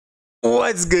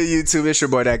What's good, YouTube? It's your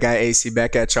boy ThatGuyAC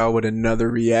back at y'all with another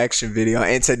reaction video,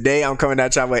 and today I'm coming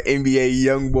at y'all with NBA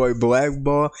Youngboy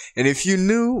Blackball. And if you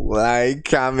new, like,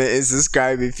 comment, and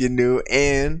subscribe if you're new,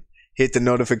 and hit the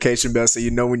notification bell so you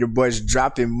know when your boy's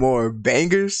dropping more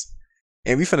bangers.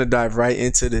 And we finna dive right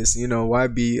into this. You know,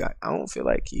 YB, I don't feel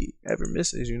like he ever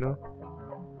misses. You know,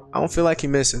 I don't feel like he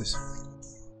misses.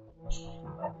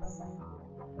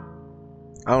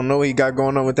 I don't know what he got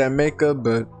going on with that makeup,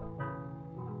 but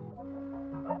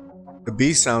the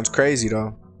beat sounds crazy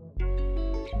though.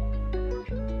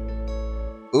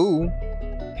 Ooh.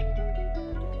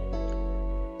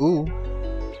 Ooh.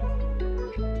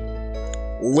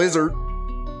 Lizard.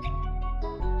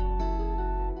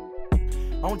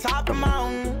 On top of the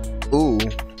mountain. Ooh.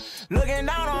 Looking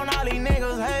down on all these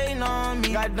niggas hating on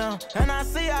me. Goddamn. And I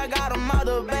see I got a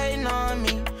mother baiting on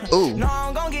me. Ooh. No,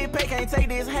 I'm gonna get paid, can't take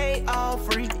this hate all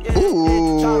free. Yeah,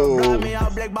 Ooh. yeah. Try to block me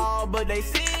out blackball, but they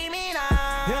see me now.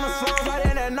 In the slums, I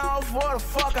didn't know where the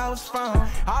fuck I was from.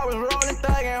 I was rolling,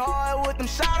 thugging hard with them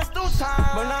shotters through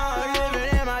time. But now I'm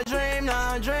living in my dream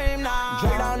now, dream now.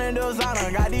 Straight down in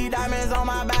designer, got these diamonds on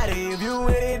my body. If you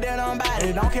with it, then I'm bad.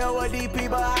 It don't care what these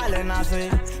people hollering. I say,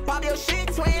 pop your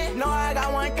shit, twin. No, I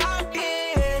got one cocky.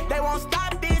 They won't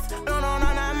stop this. No,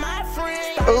 not my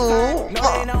friend. Ooh.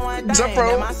 No, they know one thing. Jump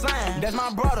rope. That's my son. That's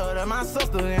my brother. That's my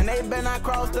sister. And they better not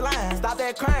cross the line. Stop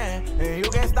that crying. And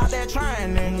you can stop that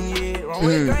trying. And yeah, wrong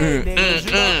with the grade.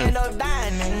 You gon' end up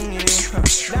dying. And yeah.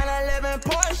 911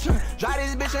 Porsche. Drive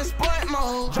this bitch in sport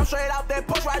mode. Jump straight out that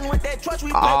Porsche, riding with that truck.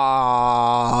 We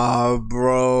Ah,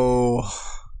 bro.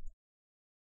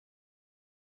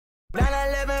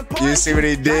 911 Porsche. You see what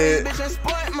he did?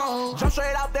 Jump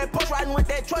straight out that Porsche, riding with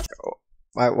that truck.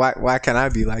 Why can't I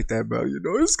be like that, bro? You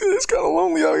know, it's kind of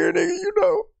lonely out here, nigga. You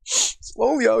know, it's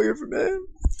lonely out here for man.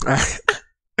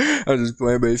 I'm just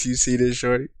playing, but if you see this,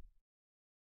 shorty,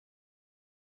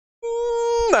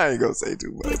 I ain't gonna say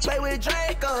too much. We play with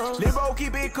Draco. Libro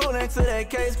keep it cool until that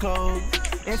case closed.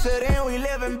 Until then, we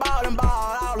live and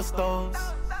ball all the stores.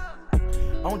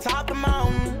 On top of the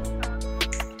mountain.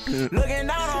 Looking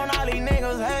down on all these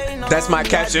niggas hating on. That's my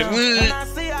caption. And I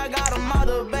see I got a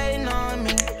mother baiting on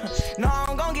me. No,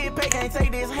 I'm gonna get paid, can't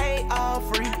take this hate all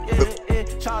free. Yeah.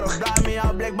 Try to block me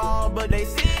out blackball, but they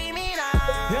see me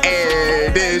now.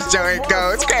 And this joint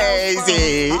goes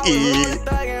crazy.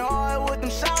 Thugging hard with them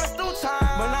shots through time.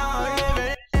 But now I'm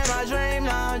living in my dream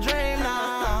now, dream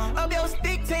now. Up your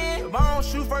stick 10. If I don't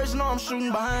shoot first, no, I'm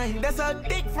shooting behind you. That's a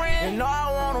dick friend. And no,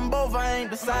 I want them both, I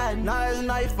ain't deciding. Now it's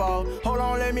nightfall. Hold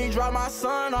on, let me drop my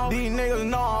son off. These niggas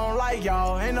know I don't like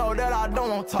y'all. They know that I don't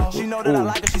want talk. She know that I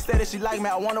like her, she said that she like me.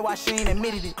 I wonder why she ain't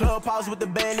admitted it. Club pause with the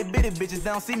badly bitty bitches. They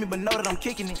don't see me, but know that I'm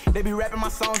kicking it. They be rapping my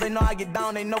songs, they know I get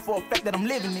down. They know for a fact that I'm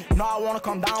living it. No, I wanna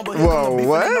come down, but whoa,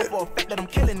 what? They know for a fact that I'm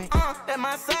killing it. That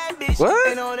my side bitch. What?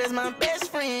 They know that's my best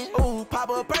friend. Ooh, pop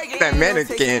up breaking. That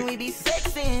mannequin. We be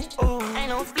sexing. Ooh, ain't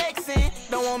no flexing.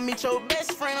 Don't want me your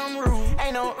best friend, I'm rude.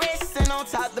 Ain't no resting on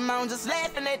top of the mountain, just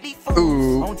laughing at these fools.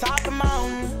 Ooh. On top of the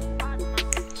mountain.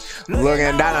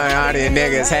 Looking down on all these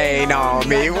niggas hating on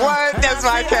me. What? That's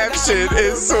my caption.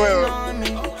 It's swell.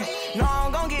 No,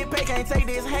 I'm gonna get paid, can't take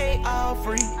this hate all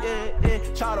free. Yeah.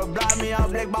 Try to block me out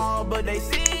blackball, but they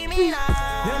see me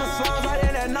now. In the slums, I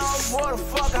didn't know where the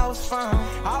fuck I was from.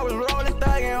 I was rolling,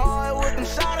 thugging hard with them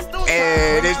shotters through time.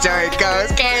 And this joint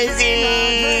goes crazy.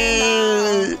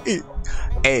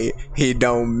 Hey, he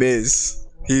don't miss.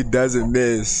 He doesn't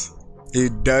miss. He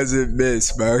doesn't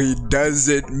miss, bro. He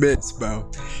doesn't miss, bro.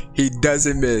 He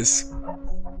doesn't miss.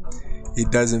 He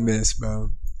doesn't miss, bro.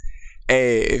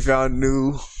 Hey, if y'all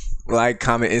new, like,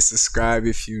 comment, and subscribe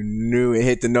if you new, and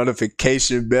hit the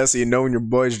notification bell so you know when your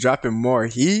boy's dropping more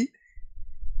heat.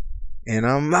 And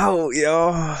I'm out,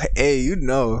 yo. Hey, you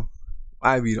know,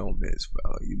 YB don't miss,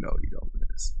 bro. You know he don't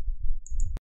miss.